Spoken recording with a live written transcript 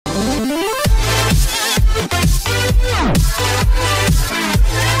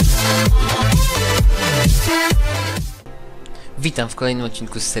Witam w kolejnym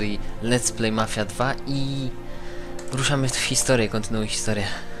odcinku z serii Let's Play Mafia 2 i ruszamy w historię, kontynuuję historię.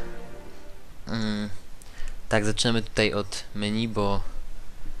 Tak, zaczynamy tutaj od menu, bo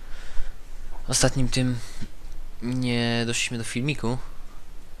ostatnim tym nie doszliśmy do filmiku.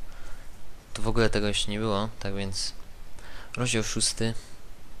 To w ogóle tego jeszcze nie było, tak więc rozdział 6.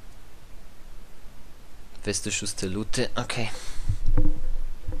 26 luty, okej.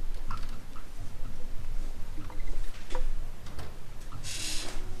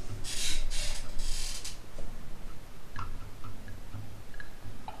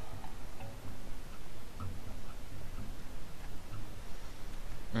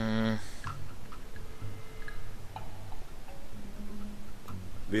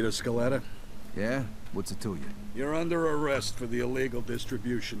 Vito Scaletta? Yeah? What's it to you? You're under arrest for the illegal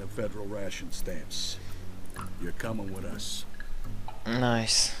distribution of federal ration stamps. You're coming with us.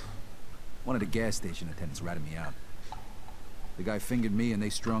 Nice. One of the gas station attendants ratted me out. The guy fingered me and they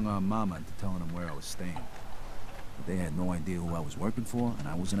strung on Mama into telling him where I was staying. But they had no idea who I was working for, and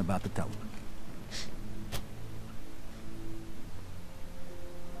I wasn't about to tell them.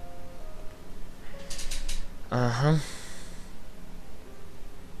 Uh-huh.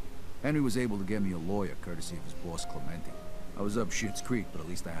 Henry was able to get me a lawyer, courtesy of his boss, Clemente. I was up Schitt's Creek, but at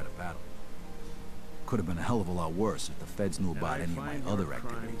least I had a battle. Could have been a hell of a lot worse if the feds knew about any of my other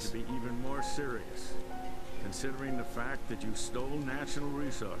activities. To be even more serious, considering the fact that you stole national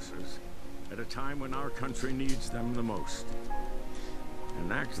resources at a time when our country needs them the most.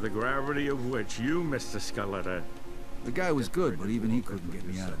 An act the gravity of which you, Mr. Scaletta... The guy was good, but even he couldn't get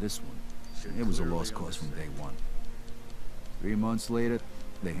me out of this one. It was a lost cause from day one. 3 months later,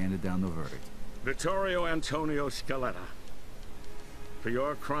 they handed down the verdict. Vittorio Antonio Scaletta, for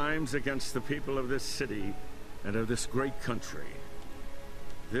your crimes against the people of this city and of this great country,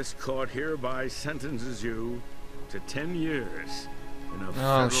 this court hereby sentences you to 10 years in a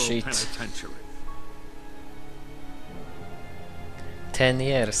federal penitentiary. 10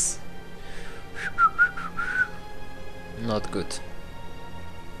 years. Not good.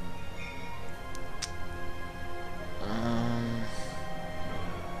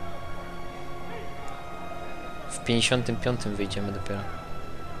 W 55 wyjdziemy dopiero.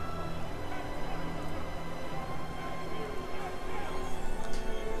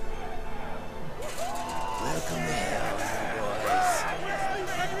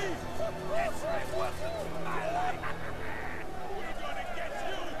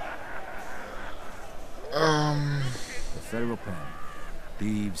 The federal pen.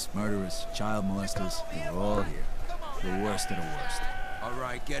 Thieves, murderers, child molesters, they were all here. The worst of the worst. All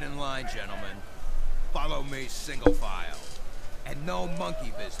right, get in line, gentlemen. Follow me single file. And no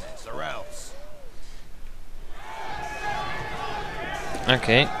monkey business, or else.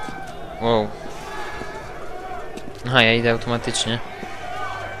 Okej. Wow. Aha, ja idę automatycznie.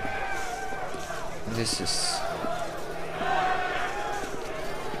 This is...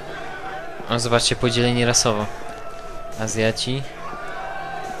 O, zobaczcie, podzieleni rasowo. Azjaci.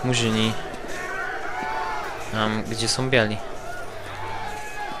 Murzyni. Gdzie są biali?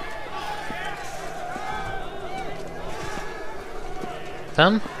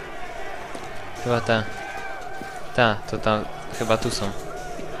 Tam? Chyba ta. To tam. Chyba tu są.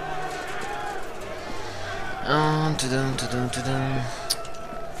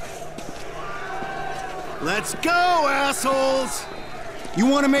 Let's go, assholes! You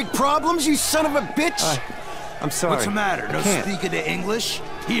want to make problems, you son of a bitch? I'm sorry. What's the matter? No speaking to English?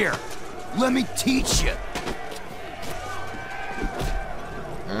 Here, let me teach you.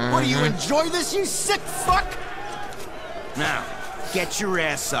 What, do you enjoy this, you sick fuck? Now, get your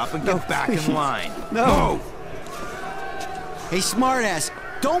ass up and get back in line. No. Hey, smartass,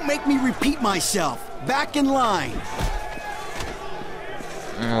 don't make me repeat myself. Back in line.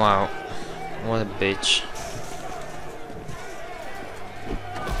 Wow. What a bitch.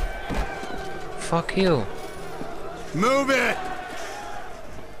 Fuck you. Move it!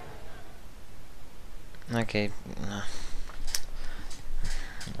 Okay. No.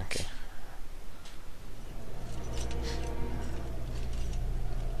 Okay.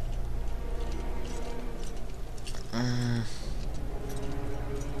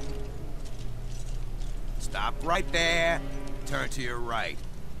 Stop right there. Turn to your right.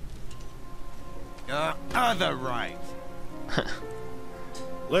 Your other right.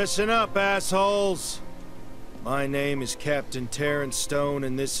 Listen up, assholes. My name is Captain Terrence Stone,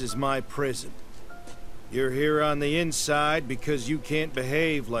 and this is my prison. You're here on the inside because you can't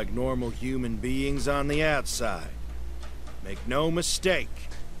behave like normal human beings on the outside. Make no mistake.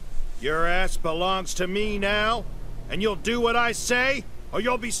 Your ass belongs to me now, and you'll do what I say, or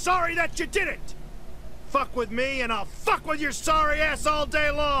you'll be sorry that you did it! fuck with me, and I'll fuck with your sorry ass all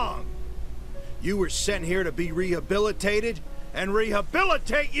day long! You were sent here to be rehabilitated, and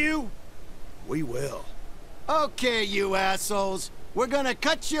rehabilitate you, we will. Okay, you assholes. We're gonna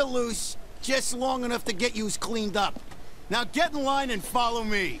cut you loose just long enough to get yous cleaned up. Now get in line and follow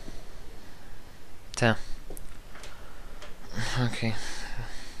me. Ta. Okej.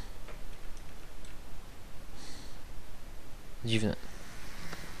 Dziwne.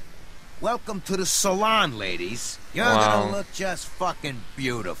 Welcome to the salon, ladies. You're Wow. gonna look just fucking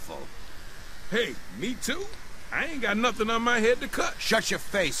beautiful. Hey, me too? I ain't got nothing on my head to cut. Shut your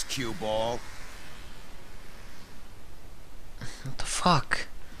face, cue ball. What the fuck?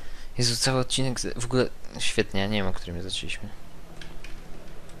 Jezu, cały odcinek w ogóle świetnie, ja nie wiem, o którym zaczęliśmy.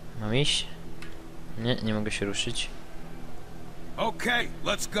 Mam iść? Nie, nie mogę się ruszyć. Okay,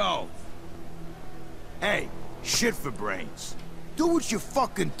 let's go. Hey, shit for brains. Do what you're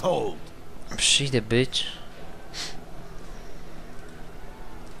fucking told. Przyjdę być.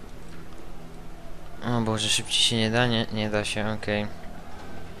 O Boże, szybciej się nie da? Nie, nie da się, okej.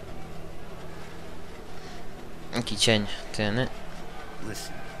 Jaki cień, ty.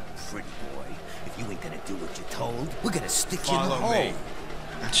 Listen, pretty boy, if you ain't gonna do what you're told, we're gonna stick you in the hole.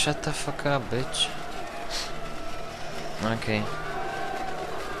 Shut the fuck up, bitch. Okej.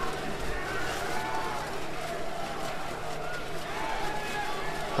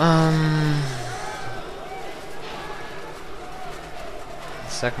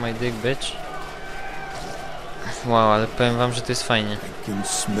 Suck my dick, bitch. Wow, ale powiem wam, że to jest fajnie. I can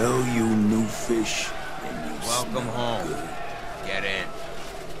smell you, new fish. Welcome home. Get in.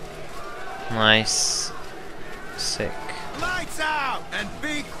 Nice. Sick. Lights out! And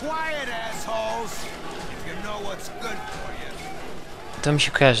be quiet, assholes! If you know what's good for you. To mi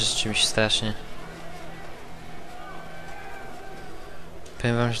się kojarzy z czymś strasznie.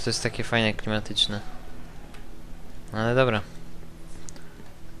 Powiem wam, że to jest takie fajne, klimatyczne. Ale dobra.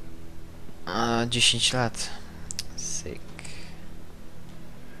 10 lat. Sick.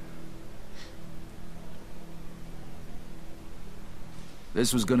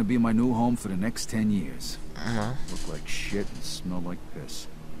 This was gonna be my new home for the next 10 years. No. Looked like shit and smelled like piss.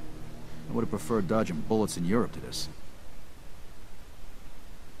 I would have preferred dodging bullets in Europe to this.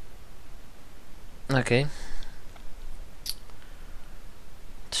 Okej.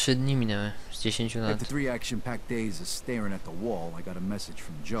 3 dni minęły z 10 lat. After 3 action-packed days of staring at the wall, I got a message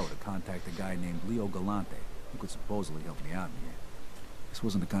from Joe to contact a guy named Leo Galante, who could supposedly help me out in here. This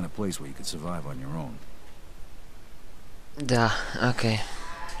wasn't the kind of place where you could survive on your own. Da, okej.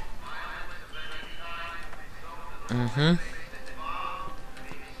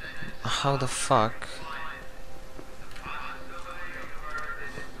 How the fuck?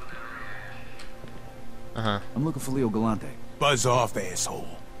 Aha. I'm looking for Leo Galante. Buzz off, asshole.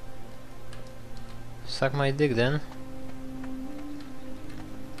 Suck my dick then.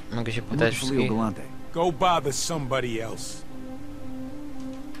 Mogę się I'm pytać looking for Leo wszystkich? Galante. Go bother somebody else.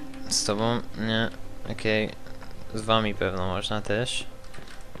 Z tobą? Nie. Okej. Z wami pewno można też.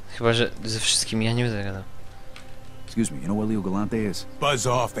 Chyba, że ze wszystkimi ja nie będę gadał. Excuse me, you know where Leo Galante is? Buzz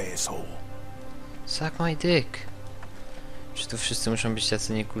off, asshole. Suck my dick. Czy tu wszyscy muszą być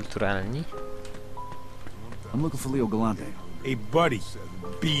tacy niekulturalni? I'm looking for Leo Galante. Hey, buddy,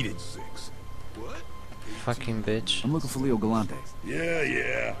 beat it. Fucking bitch. I'm looking for Leo Galante.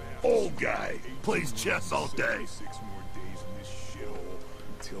 Yeah. Old guy. Plays chess all day.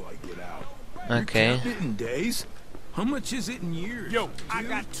 Okej. In days? How much is it in years? Yo, I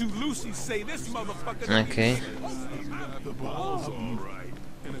got 2 Lucy's say this motherfucker. Okej. The ball's all right.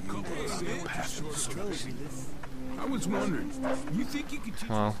 And a couple of I was wondering, you think you could teach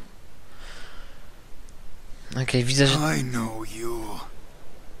Wow. Okej, widzę, że... I know you.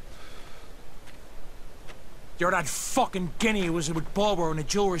 You're that fucking guinea who was with Barbara in a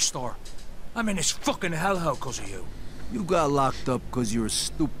jewelry store. I'm in this fucking hellhole because of you. You got locked up because you're a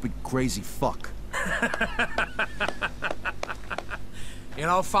stupid, crazy fuck. You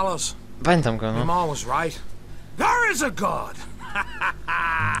know, fellas, Pamiętam go, my no. mom was right. There is a God!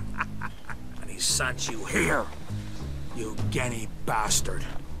 And he sent you here, you guinea bastard,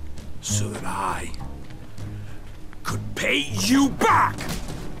 so that I could pay you back!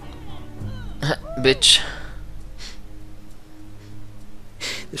 Bitch.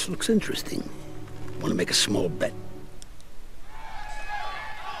 This looks interesting. Want to make a small bet?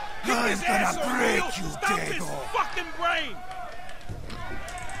 I'm gonna break you, Stop his Dago. fucking brain!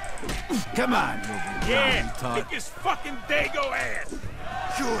 Come on, you Yeah, retard. kick his fucking Dago ass!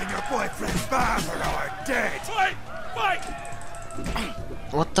 You and your boyfriend Barbara are dead. Fight!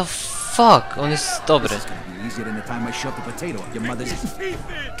 What the fuck? On jest dobry. It's gonna be easier than the time I shoved a potato up your mother's... Teeth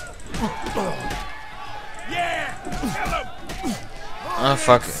in! O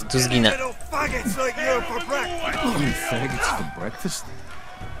fuck, tu zginę. Faggots for breakfast?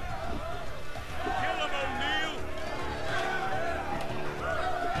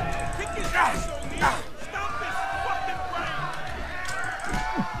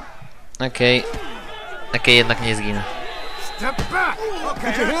 Okej. Okej, jednak nie zginę. Step back!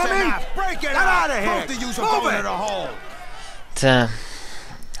 Okay, did you hear me? Break it out of here! Both of you's going to the hole! Te.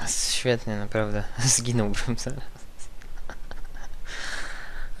 Świetnie, naprawdę. Zginąłbym zaraz.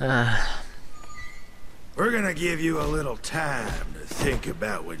 We're gonna give you a little time to think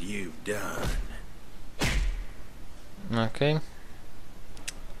about what you've done. Okej.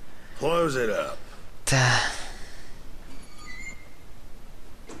 Close it up. Te.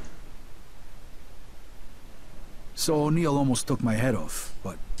 So O'Neill almost took my head off,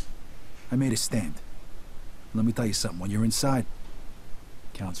 but I made a stand. Let me tell you something, when you're inside,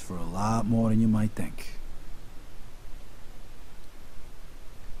 counts for a lot more than you might think.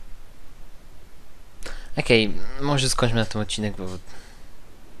 Okej, może skończmy na tym odcinek, bo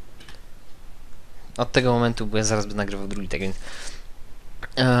od tego momentu, bo ja zaraz będę nagrywał drugi, tak więc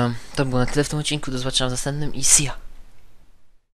to było na tyle w tym odcinku, do zobaczenia w następnym i see ya!